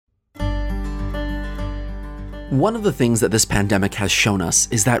One of the things that this pandemic has shown us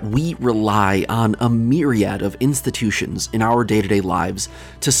is that we rely on a myriad of institutions in our day-to-day lives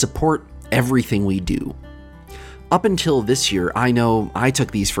to support everything we do. Up until this year, I know I took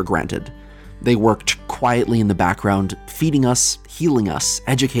these for granted. They worked quietly in the background, feeding us, healing us,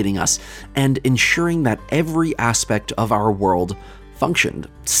 educating us, and ensuring that every aspect of our world functioned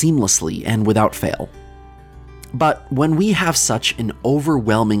seamlessly and without fail. But when we have such an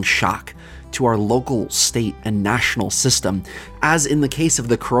overwhelming shock to our local, state, and national system, as in the case of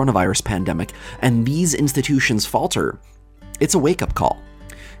the coronavirus pandemic, and these institutions falter, it's a wake-up call.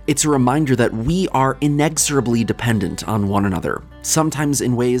 It's a reminder that we are inexorably dependent on one another, sometimes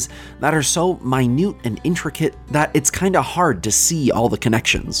in ways that are so minute and intricate that it's kinda hard to see all the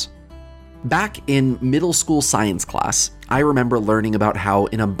connections. Back in middle school science class, I remember learning about how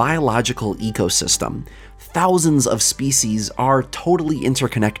in a biological ecosystem, thousands of species are totally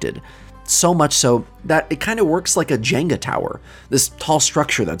interconnected. So much so that it kind of works like a Jenga tower, this tall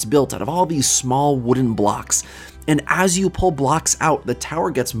structure that's built out of all these small wooden blocks. And as you pull blocks out, the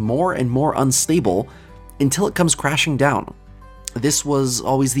tower gets more and more unstable until it comes crashing down. This was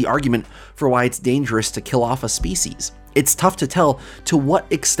always the argument for why it's dangerous to kill off a species. It's tough to tell to what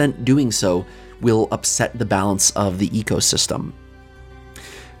extent doing so will upset the balance of the ecosystem.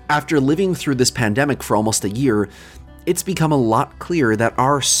 After living through this pandemic for almost a year, it's become a lot clearer that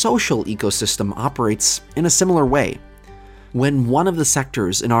our social ecosystem operates in a similar way. When one of the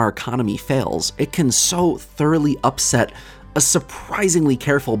sectors in our economy fails, it can so thoroughly upset a surprisingly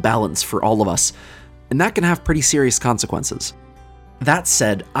careful balance for all of us, and that can have pretty serious consequences. That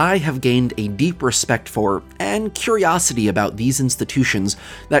said, I have gained a deep respect for and curiosity about these institutions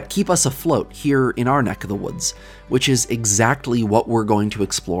that keep us afloat here in our neck of the woods, which is exactly what we're going to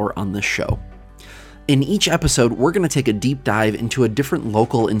explore on this show. In each episode, we're going to take a deep dive into a different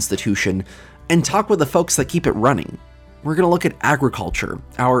local institution and talk with the folks that keep it running. We're going to look at agriculture,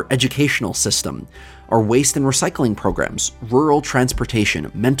 our educational system, our waste and recycling programs, rural transportation,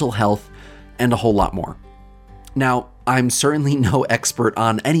 mental health, and a whole lot more. Now, I'm certainly no expert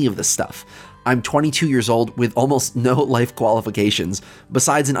on any of this stuff. I'm 22 years old with almost no life qualifications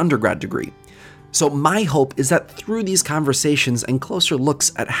besides an undergrad degree. So my hope is that through these conversations and closer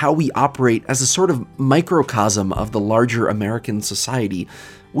looks at how we operate as a sort of microcosm of the larger American society,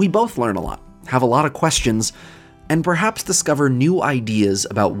 we both learn a lot, have a lot of questions, and perhaps discover new ideas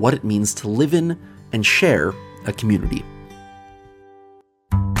about what it means to live in and share a community.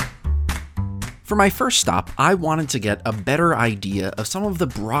 For my first stop, I wanted to get a better idea of some of the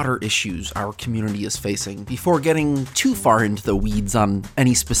broader issues our community is facing before getting too far into the weeds on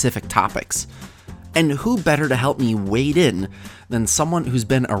any specific topics. And who better to help me wade in than someone who's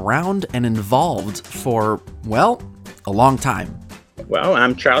been around and involved for, well, a long time. Well,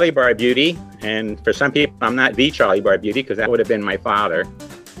 I'm Charlie Barbuti, and for some people, I'm not the Charlie Barbuti because that would have been my father.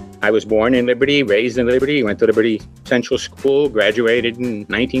 I was born in Liberty, raised in Liberty, went to Liberty Central School, graduated in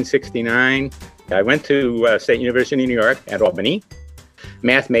 1969. I went to State University of New York at Albany,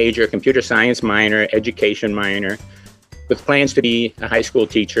 math major, computer science minor, education minor, with plans to be a high school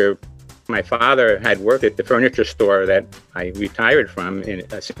teacher. My father had worked at the furniture store that I retired from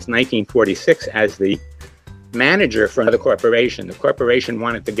since 1946 as the manager for another corporation. The corporation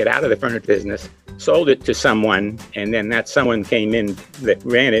wanted to get out of the furniture business, sold it to someone, and then that someone came in that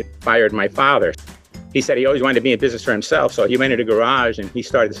ran it, fired my father. He said he always wanted to be in business for himself, so he rented a garage and he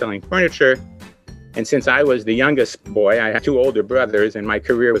started selling furniture. And since I was the youngest boy, I had two older brothers, and my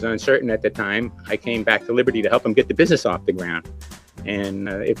career was uncertain at the time, I came back to Liberty to help him get the business off the ground. And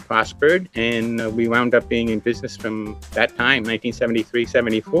it prospered, and we wound up being in business from that time,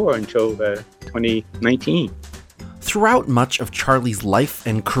 1973-74, until 2019. Throughout much of Charlie's life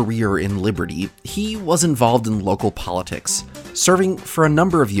and career in Liberty, he was involved in local politics, serving for a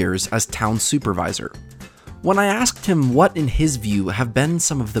number of years as town supervisor. When I asked him what, in his view, have been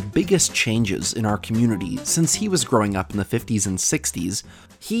some of the biggest changes in our community since he was growing up in the 50s and 60s,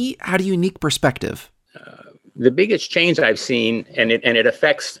 he had a unique perspective. The biggest change I've seen, and it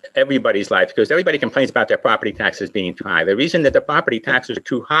affects everybody's life, because everybody complains about their property taxes being too high. The reason that the property taxes are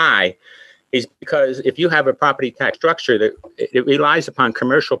too high is because if you have a property tax structure that it relies upon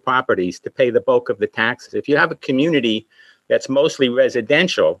commercial properties to pay the bulk of the taxes. If you have a community that's mostly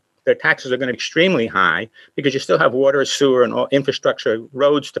residential, their taxes are going to be extremely high because you still have water, sewer, and all infrastructure,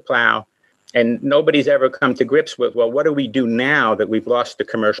 roads to plow. And nobody's ever come to grips with, well, what do we do now that we've lost the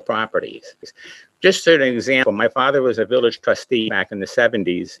commercial properties? Just as an example, my father was a village trustee back in the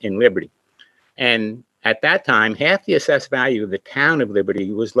 70s in Liberty. And at that time, half the assessed value of the town of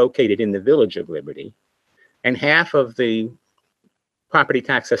Liberty was located in the village of Liberty. And half of the property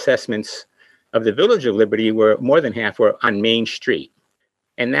tax assessments of the Village of Liberty were more than half were on Main Street.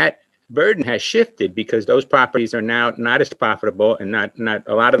 And that burden has shifted because those properties are now not as profitable, and not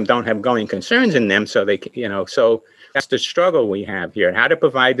a lot of them don't have going concerns in them. So so that's the struggle we have here: how to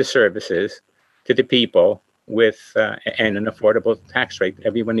provide the services to the people with and an affordable tax rate that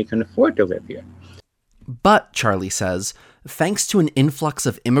everyone can afford to live here. But, Charlie says, thanks to an influx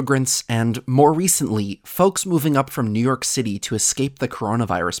of immigrants and, more recently, folks moving up from New York City to escape the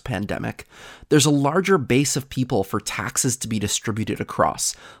coronavirus pandemic, there's a larger base of people for taxes to be distributed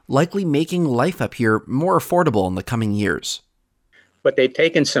across, likely making life up here more affordable in the coming years. But they've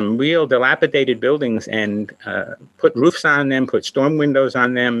taken some real dilapidated buildings and put roofs on them, put storm windows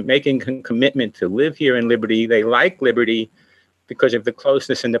on them, making a commitment to live here in Liberty. They like Liberty because of the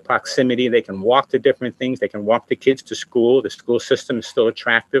closeness and the proximity. They can walk to different things. They can walk the kids to school. The school system is still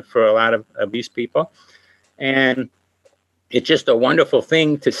attractive for a lot of these people. And it's just a wonderful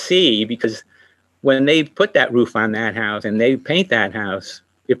thing to see, because when they put that roof on that house and they paint that house,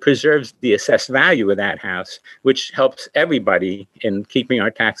 it preserves the assessed value of that house, which helps everybody in keeping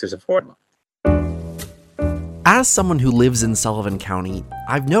our taxes affordable. As someone who lives in Sullivan County,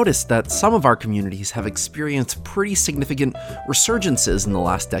 I've noticed that some of our communities have experienced pretty significant resurgences in the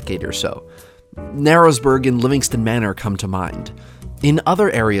last decade or so. Narrowsburg and Livingston Manor come to mind. In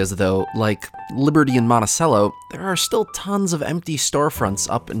other areas, though, like Liberty and Monticello, there are still tons of empty storefronts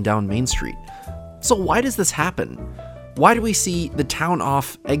up and down Main Street. So why does this happen? Why do we see the town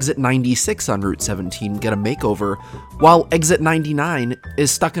off Exit 96 on Route 17 get a makeover, while Exit 99 is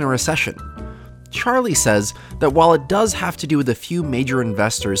stuck in a recession? Charlie says that while it does have to do with a few major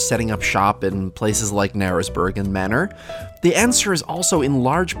investors setting up shop in places like Narrowsburg and Manor, the answer is also in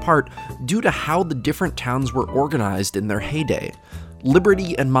large part due to how the different towns were organized in their heyday.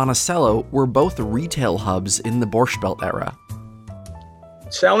 Liberty and Monticello were both retail hubs in the Borscht Belt era.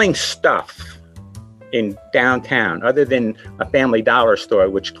 Selling stuff in downtown, other than a Family Dollar store,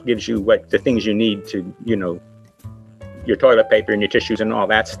 which gives you the things you need to, your toilet paper and your tissues and all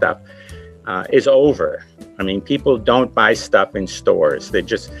that stuff, is over. I mean, people don't buy stuff in stores. They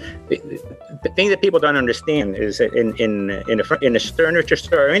just, the thing that people don't understand is that in a furniture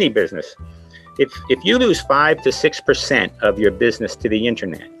store or any business, if you lose 5 to 6% of your business to the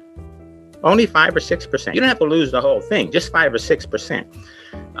internet, only 5 or 6%, you don't have to lose the whole thing, just 5 or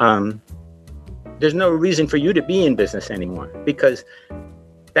 6%. There's no reason for you to be in business anymore, because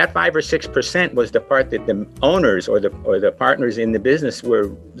that 5 or 6% was the part that the owners or the partners in the business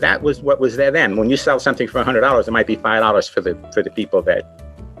that was what was there then. When you sell something for $100, it might be $5 for the people that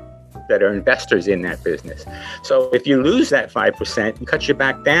are investors in that business. So if you lose that 5%, it cuts you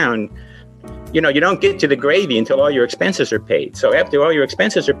back down. You don't get to the gravy until all your expenses are paid. So after all your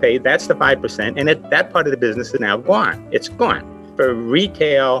expenses are paid, that's the 5%, and that part of the business is now gone. It's gone for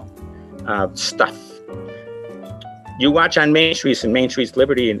retail stuff. You watch on Main Streets and Main Streets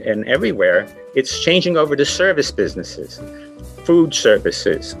Liberty and everywhere, it's changing over to service businesses, food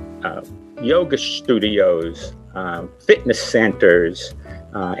services, yoga studios, fitness centers,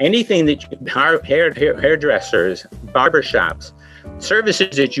 anything that hairdressers, barbershops,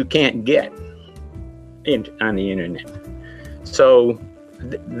 services that you can't get on the internet. So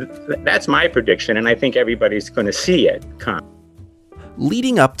that's my prediction, and I think everybody's going to see it come.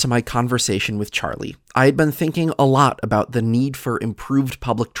 Leading up to my conversation with Charlie, I had been thinking a lot about the need for improved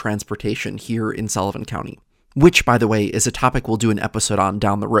public transportation here in Sullivan County, which, by the way, is a topic we'll do an episode on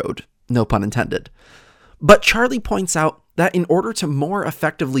down the road, no pun intended. But Charlie points out that in order to more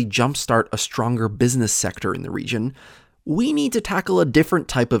effectively jumpstart a stronger business sector in the region, we need to tackle a different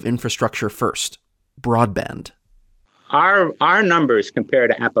type of infrastructure first: broadband. Our numbers compare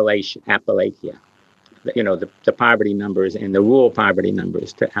to Appalachia. The poverty numbers and the rural poverty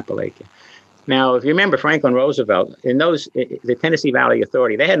numbers to Appalachia. Now, if you remember Franklin Roosevelt, the Tennessee Valley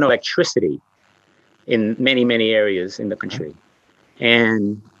Authority, they had no electricity in many, many areas in the country.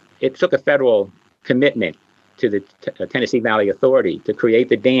 And it took a federal commitment to the Tennessee Valley Authority to create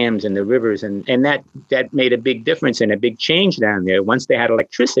the dams and the rivers. And that made a big difference and a big change down there. Once they had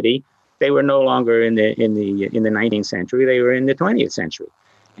electricity, they were no longer in the 19th century, they were in the 20th century.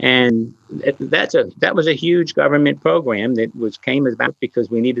 And that was a huge government program that came about because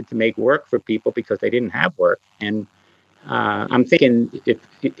we needed to make work for people because they didn't have work. And I'm thinking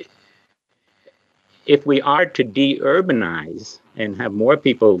if we are to de-urbanize and have more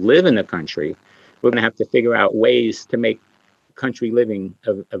people live in the country, we're going to have to figure out ways to make country living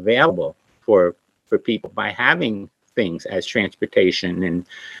available for people by having things as transportation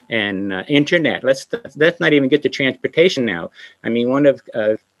and internet. Let's not even get to transportation now. I mean, one of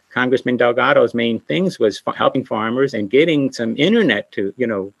Congressman Delgado's main things was helping farmers and getting some internet to,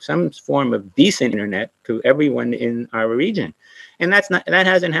 some form of decent internet to everyone in our region. And that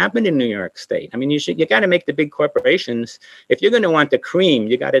hasn't happened in New York State. I mean, you got to make the big corporations. If you're going to want the cream,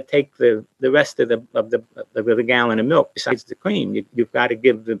 you got to take the rest of the gallon of milk besides the cream. You've got to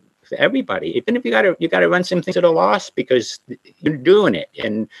give to everybody. Even if you got to run some things at a loss because you're doing it.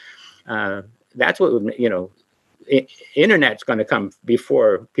 And that's what, internet's going to come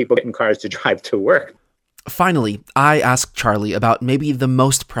before people get in cars to drive to work. Finally, I asked Charlie about maybe the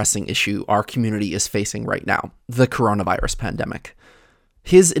most pressing issue our community is facing right now, the coronavirus pandemic.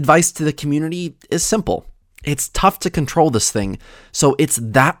 His advice to the community is simple. It's tough to control this thing, so it's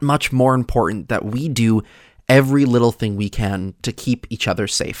that much more important that we do every little thing we can to keep each other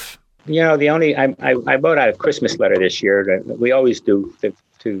safe. I wrote out a Christmas letter this year that we always do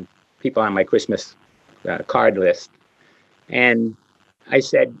to people on my Christmas card list. And I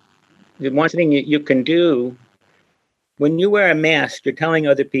said, the one thing you can do when you wear a mask, you're telling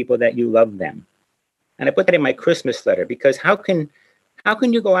other people that you love them. And I put that in my Christmas letter because how can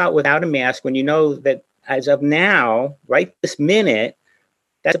you go out without a mask when you know that as of now, right this minute,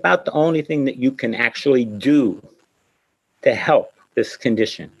 that's about the only thing that you can actually do to help this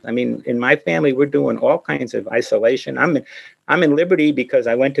condition. I mean, in my family, we're doing all kinds of isolation. I'm in Liberty because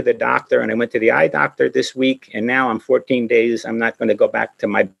I went to the doctor and I went to the eye doctor this week. And now I'm 14 days. I'm not going to go back to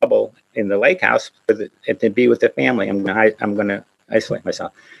my bubble in the lake house to be with the family. I'm going to isolate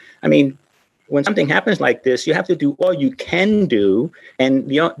myself. I mean, when something happens like this, you have to do all you can do. And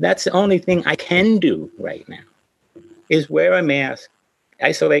that's the only thing I can do right now is wear a mask,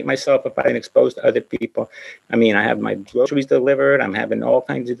 isolate myself if I'm exposed to other people. I mean, I have my groceries delivered. I'm having all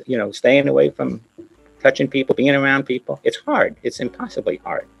kinds of, staying away from touching people, being around people. It's hard. It's impossibly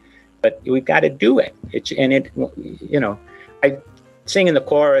hard, but we've got to do it. I sing in the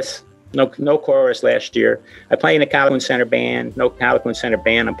chorus, no chorus last year. I play in the Calhoun Center band, no Calhoun Center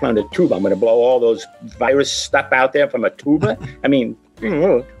band. I'm playing the tuba. I'm going to blow all those virus stuff out there from a tuba. I mean,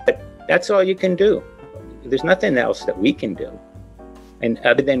 but that's all you can do. There's nothing else that we can do. And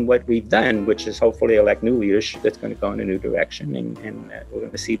other than what we've done, which is hopefully elect new leadership that's going to go in a new direction, and we're going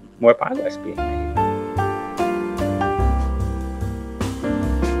to see more progress being made.